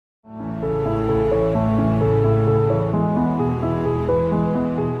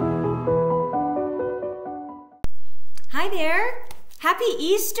Happy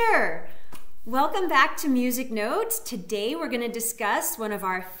Easter! Welcome back to Music Notes. Today we're going to discuss one of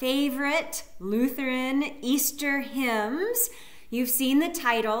our favorite Lutheran Easter hymns. You've seen the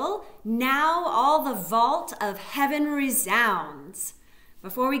title, Now All the Vault of Heaven Resounds.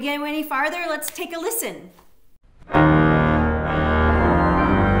 Before we go any farther, let's take a listen.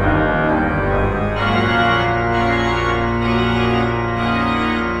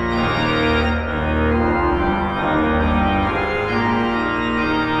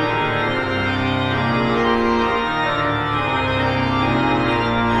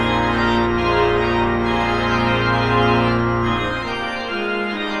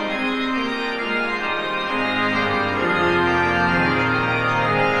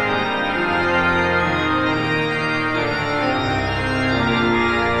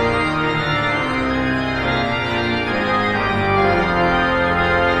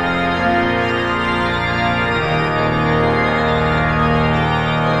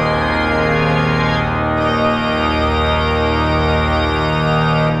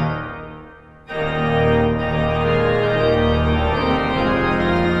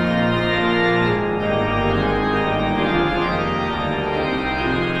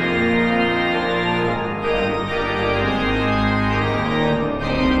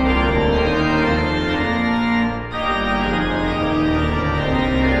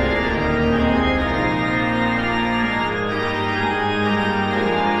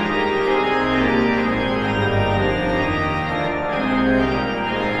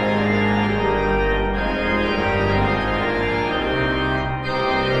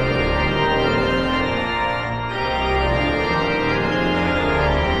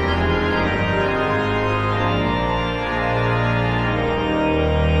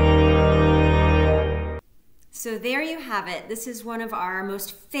 So there you have it. This is one of our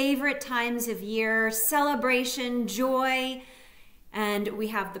most favorite times of year, celebration, joy, and we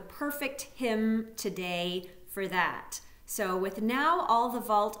have the perfect hymn today for that. So with Now All the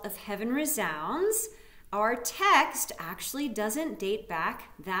Vault of Heaven Resounds, our text actually doesn't date back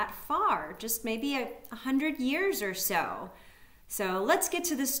that far, just maybe 100 years or so. So let's get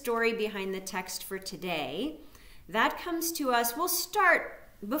to the story behind the text for today. That comes to us, we'll start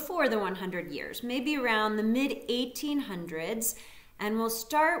before the 100 years, maybe around the mid-1800s, and we'll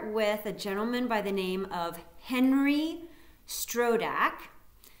start with a gentleman by the name of Henry Strodack.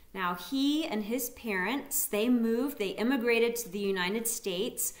 Now, he and his parents, they immigrated to the United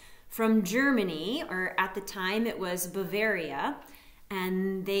States from Germany, or at the time it was Bavaria,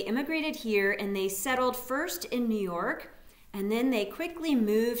 and they immigrated here and they settled first in New York, and then they quickly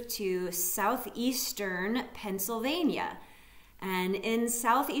moved to southeastern Pennsylvania. And in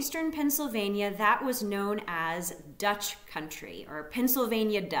southeastern Pennsylvania, that was known as Dutch country, or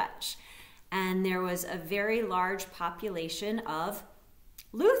Pennsylvania Dutch. And there was a very large population of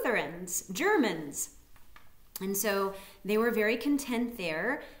Lutherans, Germans. And so they were very content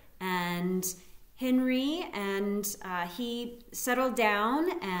there. And Henry, he settled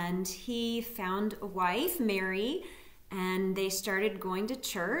down and he found a wife, Mary, and they started going to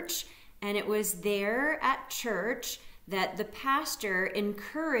church. And it was there at church that the pastor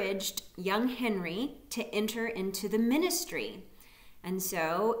encouraged young Henry to enter into the ministry. And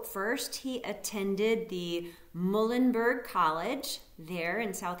so first he attended the Muhlenberg College there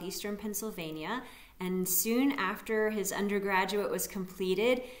in southeastern Pennsylvania, and soon after his undergraduate was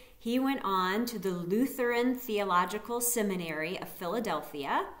completed, he went on to the Lutheran Theological Seminary of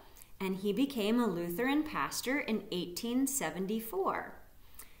Philadelphia, and he became a Lutheran pastor in 1874.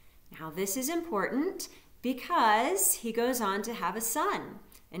 Now this is important because he goes on to have a son,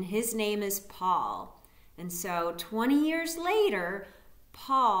 and his name is Paul. And so 20 years later,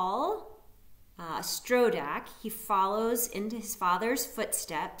 Paul Strodack, he follows into his father's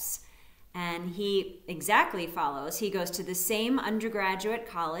footsteps, and he exactly follows. He goes to the same undergraduate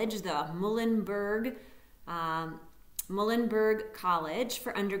college, the Muhlenberg College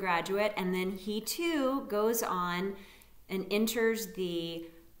for undergraduate, and then he too goes on and enters the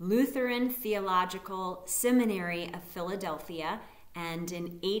Lutheran Theological Seminary of Philadelphia, and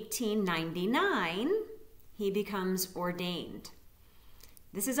in 1899, he becomes ordained.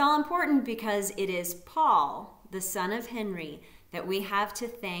 This is all important because it is Paul, the son of Henry, that we have to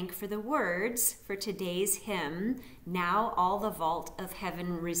thank for the words for today's hymn, Now All the Vault of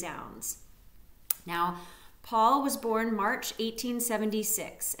Heaven Resounds. Now, Paul was born March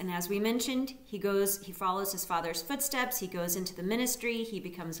 1876, and as we mentioned, he follows his father's footsteps, he goes into the ministry, he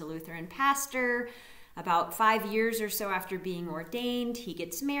becomes a Lutheran pastor. About 5 years or so after being ordained, he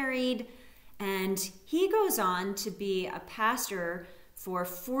gets married, and he goes on to be a pastor for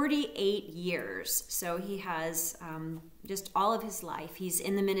 48 years. So he has just all of his life. He's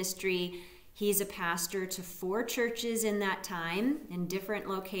in the ministry. He's a pastor to 4 churches in that time in different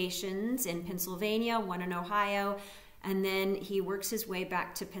locations in Pennsylvania, one in Ohio, and then he works his way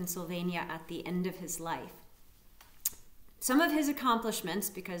back to Pennsylvania at the end of his life. Some of his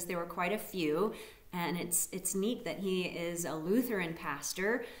accomplishments, because there were quite a few, and it's neat that he is a Lutheran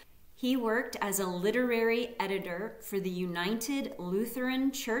pastor. He worked as a literary editor for the United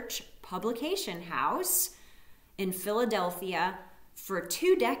Lutheran Church publication house in Philadelphia for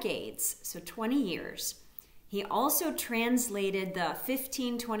 2 decades, so 20 years. He also translated the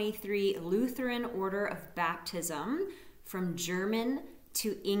 1523 Lutheran Order of Baptism from German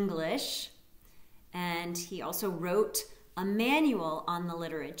to English, and he also wrote a manual on the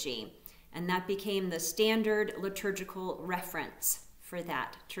liturgy, and that became the standard liturgical reference for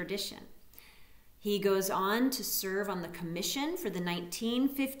that tradition. He goes on to serve on the commission for the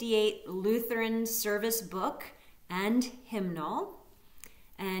 1958 Lutheran Service Book and Hymnal,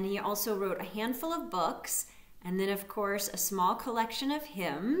 and he also wrote a handful of books, and then of course a small collection of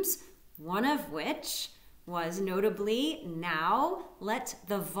hymns, one of which was notably "Now Let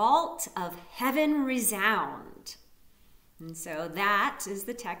the Vault of Heaven Resound." And so that is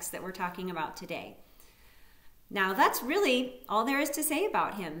the text that we're talking about today. Now that's really all there is to say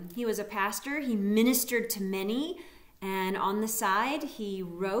about him. He was a pastor, he ministered to many, and on the side he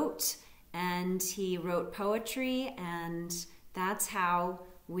wrote poetry, and that's how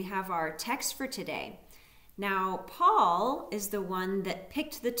we have our text for today. Now, Paul is the one that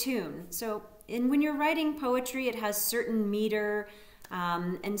picked the tune. So when you're writing poetry, it has certain meter,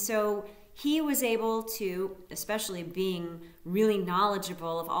 and so he was able to, especially being really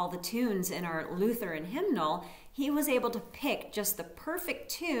knowledgeable of all the tunes in our Lutheran hymnal, he was able to pick just the perfect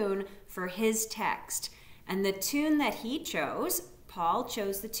tune for his text. And the tune that he chose, Paul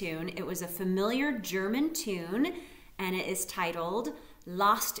chose the tune, it was a familiar German tune, and it is titled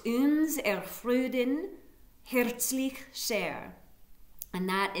 "Lasst uns erfreuden herzlich sehr." And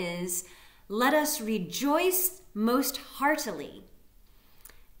that is, "Let us rejoice most heartily."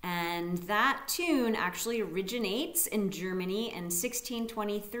 And that tune actually originates in Germany in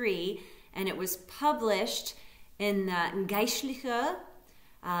 1623, and it was published in the Geistliche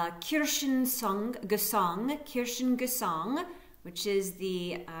Kirchengesang, which is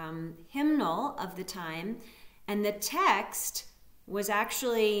the hymnal of the time. And the text was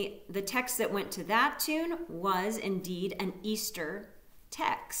actually, the text that went to that tune was indeed an Easter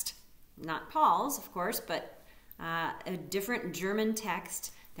text. Not Paul's, of course, but a different German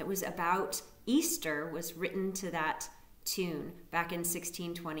text that was about Easter was written to that tune back in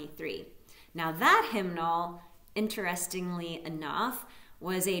 1623. Now that hymnal, interestingly enough,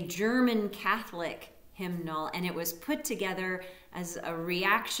 was a German Catholic hymnal, and it was put together as a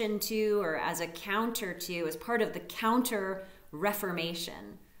reaction to, or as a counter to, as part of the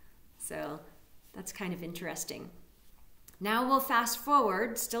Counter-Reformation. So that's kind of interesting. Now we'll fast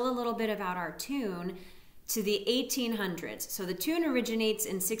forward, still a little bit about our tune, to the 1800s. So the tune originates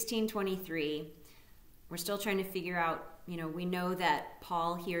in 1623. We're still trying to figure out, we know that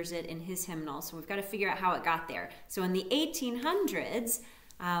Paul hears it in his hymnal, so we've got to figure out how it got there. So in the 1800s,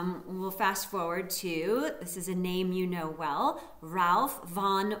 we'll fast forward to, this is a name you know well, Ralph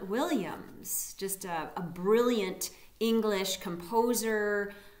Vaughan Williams. Just a brilliant English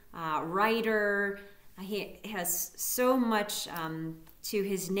composer, writer. He has so much to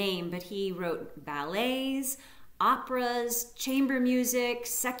his name, but he wrote ballets, operas, chamber music,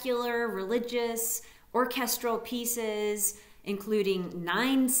 secular, religious, orchestral pieces, including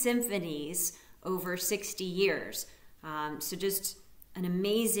 9 symphonies over 60 years. So just an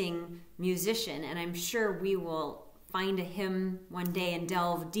amazing musician, and I'm sure we will find a hymn one day and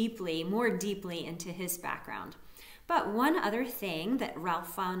delve more deeply into his background. But one other thing that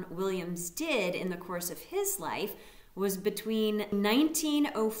Ralph Vaughan Williams did in the course of his life was between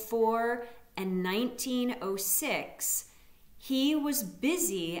 1904 and 1906, he was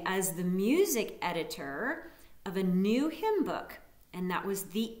busy as the music editor of a new hymn book, and that was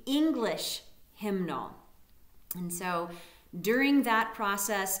the English hymnal. And so during that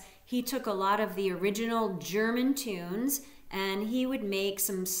process, he took a lot of the original German tunes and he would make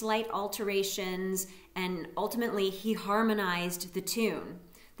some slight alterations, and ultimately he harmonized the tune.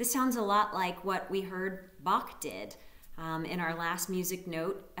 This sounds a lot like what we heard Bach did in our last Music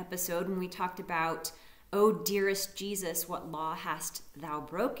Note episode when we talked about, "O dearest Jesus, what law hast thou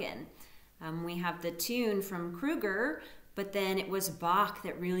broken?" We have the tune from Kruger, but then it was Bach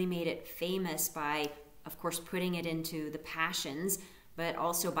that really made it famous by, of course, putting it into the Passions. but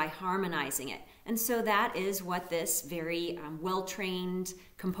also by harmonizing it. And so that is what this very well-trained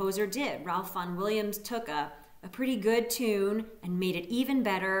composer did. Ralph Vaughan Williams took a pretty good tune and made it even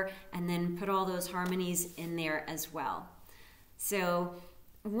better, and then put all those harmonies in there as well. So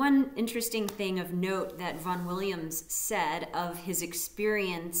one interesting thing of note that Vaughan Williams said of his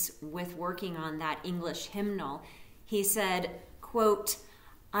experience with working on that English hymnal, he said, quote,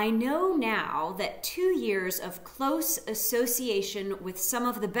 "I know now that 2 years of close association with some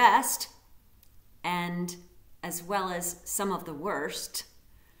of the best, and as well as some of the worst,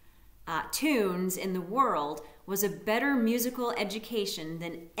 tunes in the world was a better musical education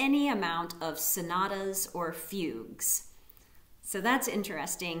than any amount of sonatas or fugues." So that's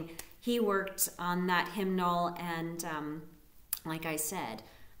interesting. He worked on that hymnal and, like I said,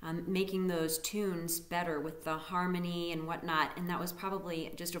 making those tunes better with the harmony and whatnot. And that was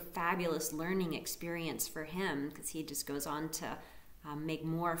probably just a fabulous learning experience for him, because he just goes on to make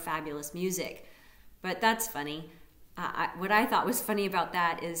more fabulous music. But that's funny. What I thought was funny about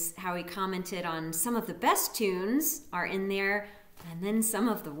that is how he commented on some of the best tunes are in there, and then some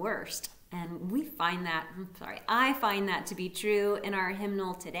of the worst. And I find that to be true in our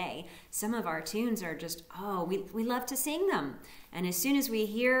hymnal today. Some of our tunes are just, we love to sing them. And as soon as we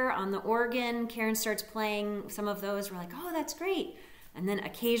hear on the organ, Karen starts playing some of those, we're like, oh, that's great. And then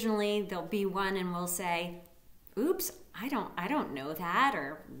occasionally there'll be one and we'll say, oops, I don't know that,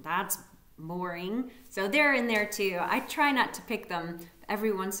 or that's boring. So they're in there too. I try not to pick them.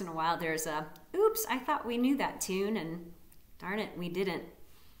 Every once in a while there's a, oops, I thought we knew that tune, and darn it, we didn't.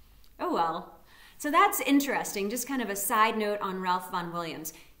 Oh well. So that's interesting, just kind of a side note on Ralph Vaughan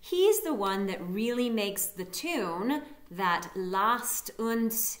Williams. He's the one that really makes the tune that Lasst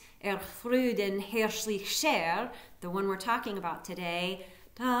uns erfreuden herrlich cher, the one we're talking about today,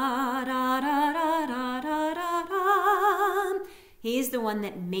 da da da da da da da da. He's the one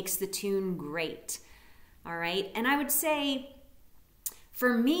that makes the tune great. All right, and I would say,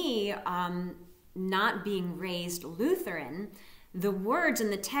 for me, not being raised Lutheran, the words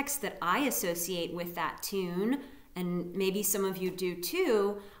and the text that I associate with that tune, and maybe some of you do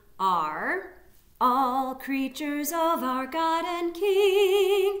too, are, all creatures of our God and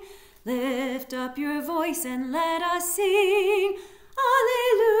King, lift up your voice and let us sing.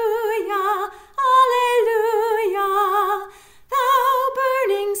 Alleluia, alleluia, thou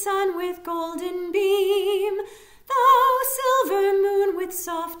burning sun with golden beam, thou silver moon with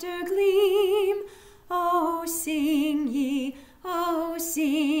softer gleam, oh sing ye, oh,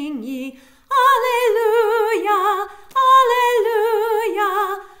 sing ye, alleluia,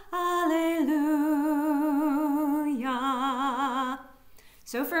 alleluia, alleluia.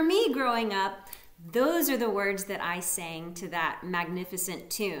 So for me growing up, those are the words that I sang to that magnificent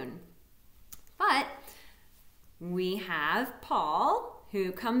tune. But we have Paul,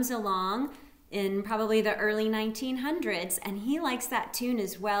 who comes along in probably the early 1900s, and he likes that tune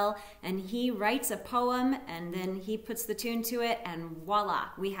as well, and he writes a poem, and then he puts the tune to it, and voila,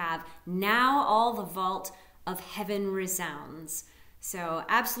 we have Now All the Vault of Heaven Resounds. So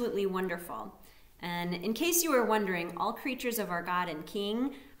absolutely wonderful. And in case you were wondering, all creatures of our God and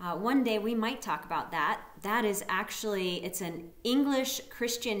King, one day we might talk about that. That is actually, it's an English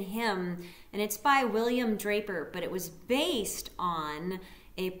Christian hymn, and it's by William Draper, but it was based on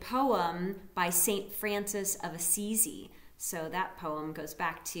a poem by St. Francis of Assisi. So that poem goes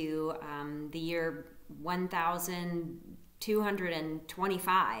back to the year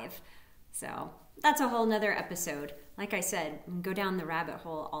 1225. So that's a whole nother episode. Like I said, we can go down the rabbit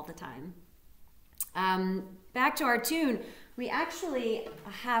hole all the time. Back to our tune. We actually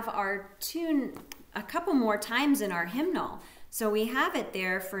have our tune a couple more times in our hymnal. So we have it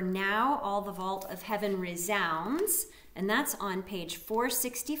there for Now All the Vault of Heaven Resounds, and that's on page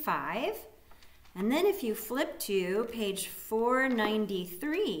 465. And then if you flip to page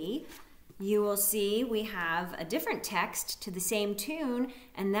 493, you will see we have a different text to the same tune,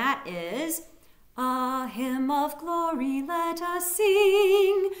 and that is, a hymn of glory let us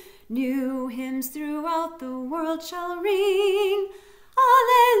sing, new hymns throughout the world shall ring,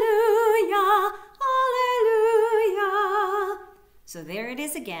 alleluia, alleluia. So there it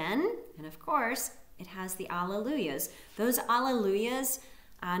is again, and of course, it has the alleluias. Those alleluias,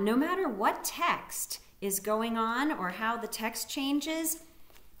 no matter what text is going on or how the text changes,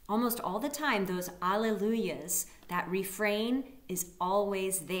 almost all the time, those alleluias, that refrain is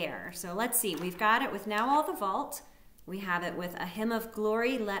always there. So let's see, we've got it with Now All the Vault. We have it with a hymn of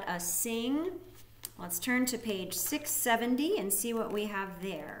glory, let us sing. Let's turn to page 670 and see what we have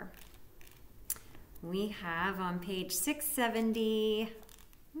there. We have on page 670,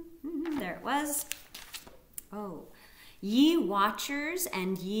 there it was. Oh, Ye watchers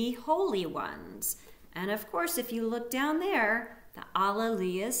and ye holy ones. And of course, if you look down there, the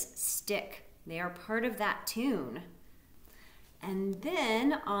Alleluias stick. They are part of that tune. And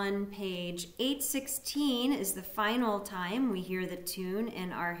then on page 816 is the final time we hear the tune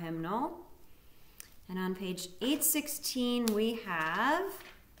in our hymnal. And on page 816 we have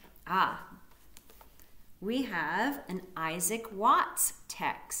an Isaac Watts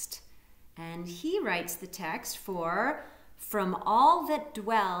text. And he writes the text for "From all that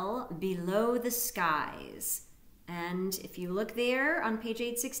dwell below the skies." And if you look there on page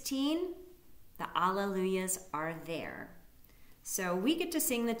 816, the Alleluias are there. So we get to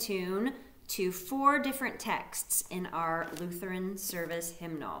sing the tune to 4 different texts in our Lutheran service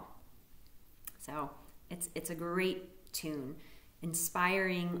hymnal. So it's a great tune,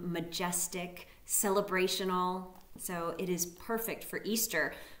 inspiring, majestic, celebrational. So it is perfect for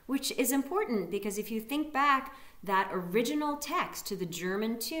Easter, which is important because if you think back, that original text to the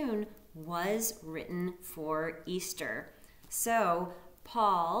German tune was written for Easter. So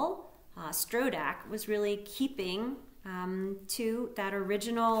Paul Strodak was really keeping to that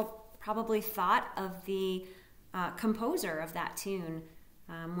original probably thought of the composer of that tune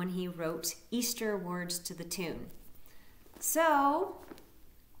when he wrote Easter words to the tune. So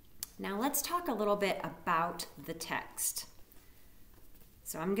now let's talk a little bit about the text.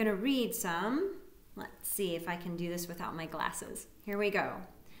 So I'm going to read some. Let's see if I can do this without my glasses. Here we go.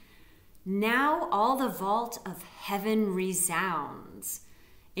 Now all the vault of heaven resounds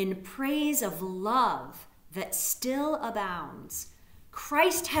in praise of love that still abounds.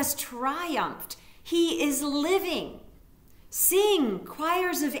 Christ has triumphed. He is living. Sing,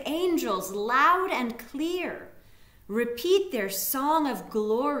 choirs of angels, loud and clear. Repeat their song of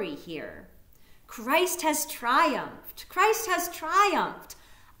glory here. Christ has triumphed. Christ has triumphed.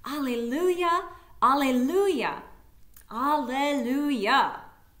 Alleluia, alleluia, alleluia.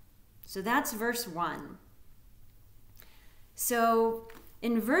 So that's verse 1. So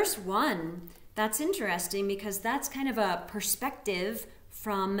in verse 1, that's interesting because that's kind of a perspective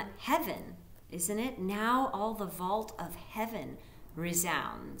from heaven, isn't it? Now all the vault of heaven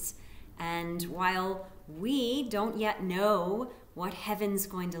resounds. And while we don't yet know what heaven's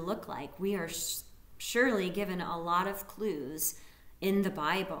going to look like, we are surely given a lot of clues in the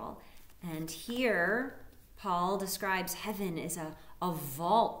Bible. And here, Paul describes heaven as a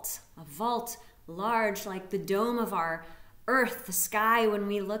vault large like the dome of our earth, the sky when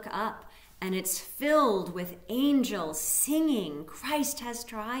we look up. And it's filled with angels singing, Christ has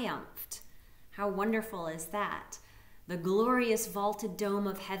triumphed. How wonderful is that? The glorious vaulted dome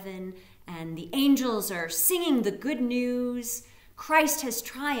of heaven, and the angels are singing the good news. Christ has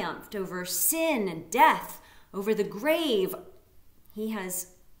triumphed over sin and death, over the grave. He has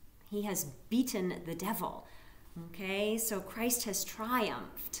beaten the devil. Okay, so Christ has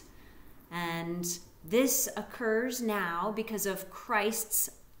triumphed. And this occurs now because of Christ's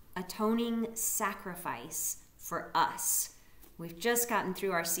atoning sacrifice for us. We've just gotten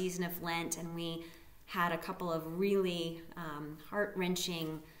through our season of Lent, and we had a couple of really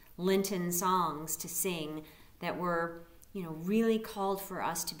heart-wrenching Lenten songs to sing that were, really called for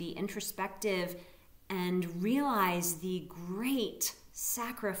us to be introspective and realize the great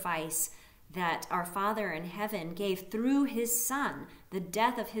sacrifice that our Father in heaven gave through his Son, the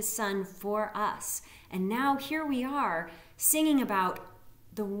death of his Son for us. And now here we are singing about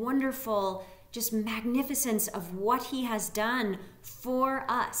the wonderful, just magnificence of what he has done for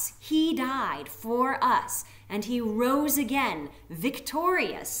us. He died for us, and he rose again,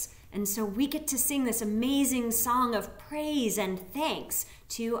 victorious. And so we get to sing this amazing song of praise and thanks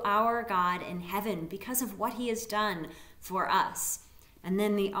to our God in heaven because of what he has done for us. And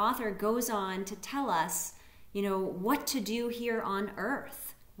then the author goes on to tell us, what to do here on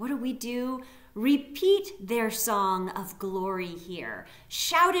earth. What do we do? Repeat their song of glory here.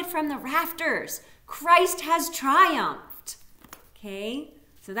 Shout it from the rafters. Christ has triumphed. Okay,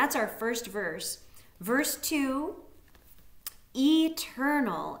 so that's our first verse. Verse 2,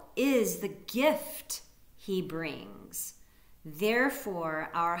 eternal is the gift he brings. Therefore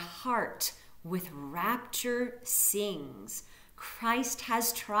our heart with rapture sings. Christ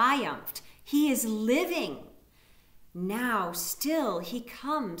has triumphed. He is living. Now still he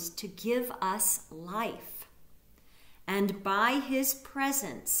comes to give us life, and by his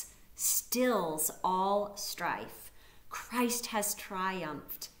presence stills all strife. Christ has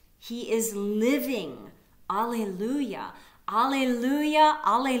triumphed. He is living. Alleluia, alleluia,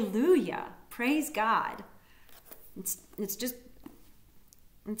 alleluia. Praise God. It's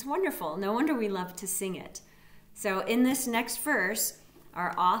wonderful. No wonder we love to sing it. So in this next verse,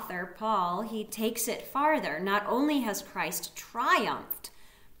 our author, Paul, he takes it farther. Not only has Christ triumphed,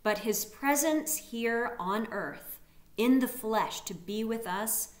 but his presence here on earth, in the flesh, to be with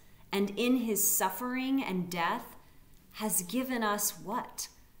us, and in his suffering and death, has given us what?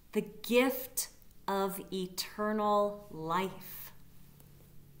 The gift of eternal life.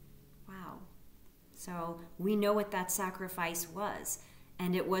 Wow. So we know what that sacrifice was,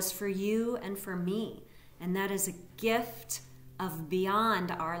 and it was for you and for me, and that is a gift of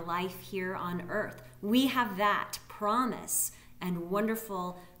beyond our life here on earth. We have that promise and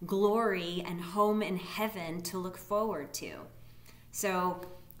wonderful glory and home in heaven to look forward to. So,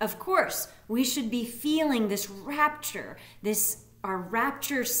 of course, we should be feeling this rapture. Our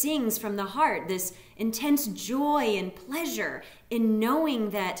rapture sings from the heart, this intense joy and pleasure in knowing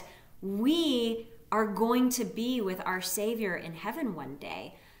that we are going to be with our Savior in heaven one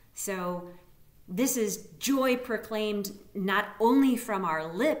day. So this is joy proclaimed not only from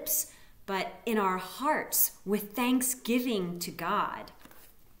our lips, but in our hearts with thanksgiving to God.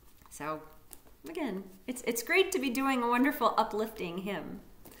 So again, it's great to be doing a wonderful uplifting hymn.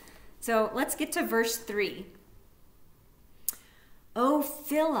 So let's get to verse 3. Oh,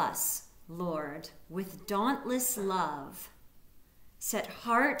 fill us, Lord, with dauntless love. Set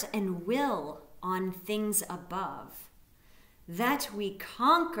heart and will on things above, that we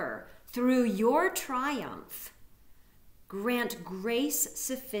conquer through your triumph. Grant grace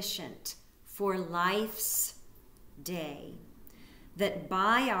sufficient for life's day, that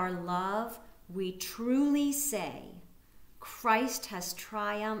by our love we truly say, Christ has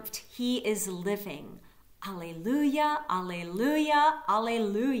triumphed, he is living. Alleluia, alleluia,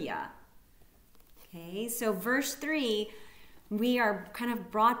 alleluia. Okay, so verse 3, we are kind of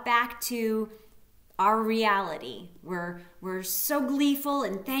brought back to our reality. We're so gleeful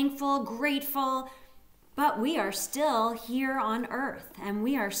and thankful, grateful, but we are still here on earth, and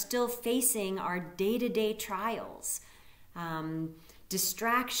we are still facing our day-to-day trials,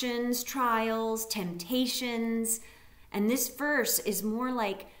 distractions, trials, temptations. And this verse is more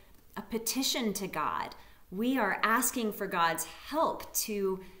like a petition to God. We are asking for God's help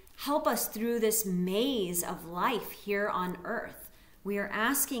to help us through this maze of life here on earth. We are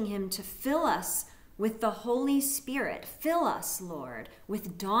asking him to fill us with the Holy Spirit. Fill us, Lord,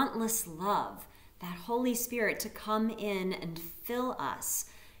 with dauntless love. That Holy Spirit to come in and fill us.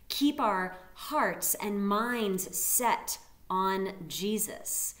 Keep our hearts and minds set on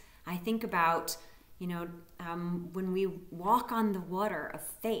Jesus. I think about, when we walk on the water of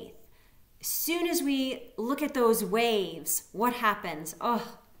faith, as soon as we look at those waves, what happens?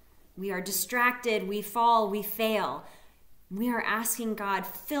 Oh, we are distracted, we fall, we fail. We are asking God,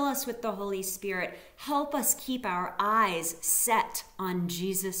 fill us with the Holy Spirit. Help us keep our eyes set on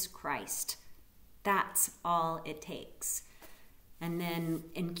Jesus Christ. That's all it takes. And then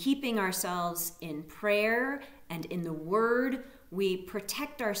in keeping ourselves in prayer and in the word, we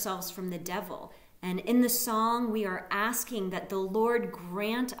protect ourselves from the devil. And in the song, we are asking that the Lord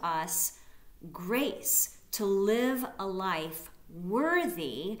grant us grace to live a life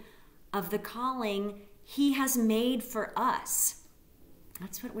worthy of the calling he has made for us.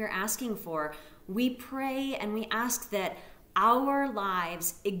 That's what we're asking for. We pray and we ask that our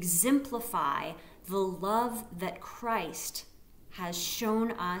lives exemplify the love that Christ has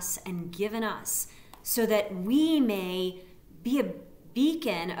shown us and given us, so that we may be a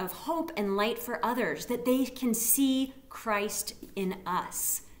beacon of hope and light for others, that they can see Christ in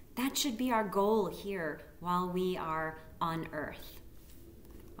us. That should be our goal here while we are on earth.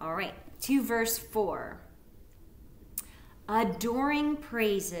 All right, to verse 4. Adoring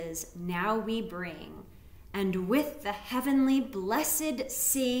praises now we bring, and with the heavenly blessed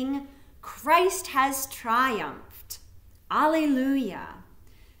sing, Christ has triumphed. Alleluia.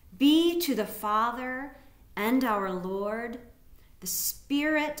 Be to the Father and our Lord, the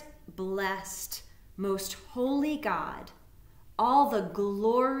Spirit blessed, most holy God, all the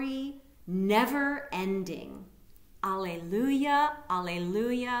glory never ending. Alleluia,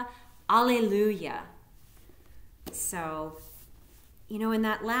 alleluia, alleluia. So, in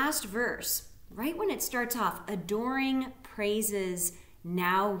that last verse, right when it starts off, adoring praises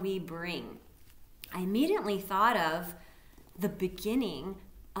now we bring, I immediately thought of the beginning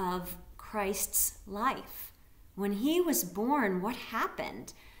of Christ's life. When he was born, what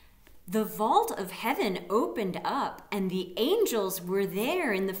happened? The vault of heaven opened up, and the angels were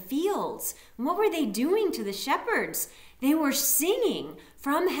there in the fields. And what were they doing to the shepherds? They were singing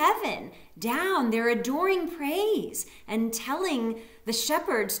from heaven down their adoring praise and telling the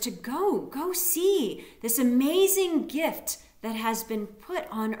shepherds to go see this amazing gift that has been put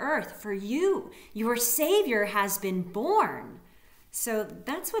on earth for you. Your Savior has been born. So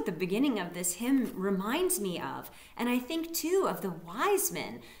that's what the beginning of this hymn reminds me of. And I think too of the wise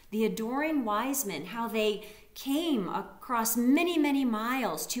men, the adoring wise men, how they came across many, many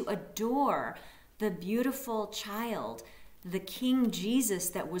miles to adore the beautiful child, the King Jesus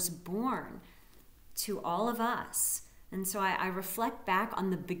that was born to all of us. And so I reflect back on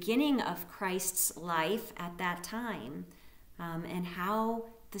the beginning of Christ's life at that time, and how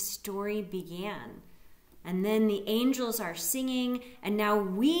the story began. And then the angels are singing, and now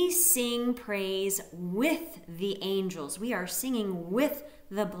we sing praise with the angels. We are singing with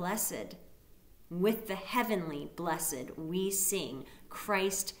the blessed, with the heavenly blessed. We sing,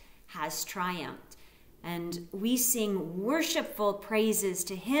 Christ has triumphed. And we sing worshipful praises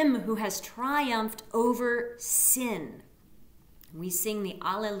to him who has triumphed over sin. We sing the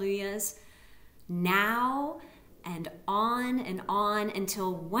Alleluias now and on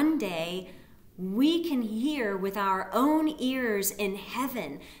until one day we can hear with our own ears in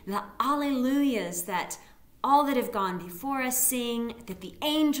heaven the Alleluias that all that have gone before us sing, that the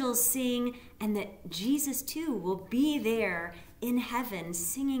angels sing, and that Jesus too will be there in heaven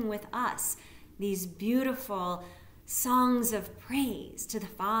singing with us these beautiful songs of praise to the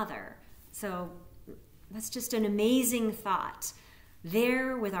Father. So that's just an amazing thought.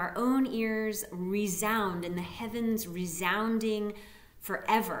 There with our own ears resound in the heavens, resounding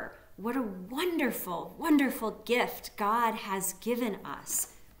forever. What a wonderful, wonderful gift God has given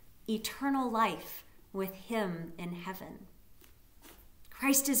us. Eternal life with him in heaven.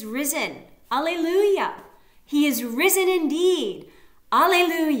 Christ is risen. Alleluia. He is risen indeed.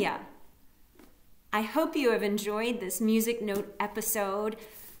 Alleluia. I hope you have enjoyed this music note episode,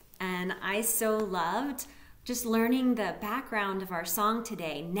 and I so loved just learning the background of our song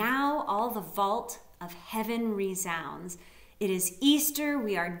today. Now all the vault of heaven resounds. It is Easter.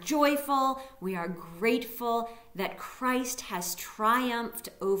 We are joyful. We are grateful that Christ has triumphed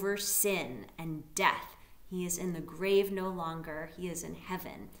over sin and death. He is in the grave no longer. He is in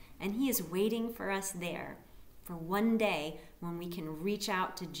heaven, and he is waiting for us there for one day when we can reach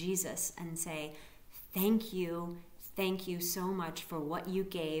out to Jesus and say, thank you so much for what you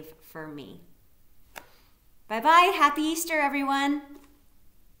gave for me. Bye-bye. Happy Easter, everyone.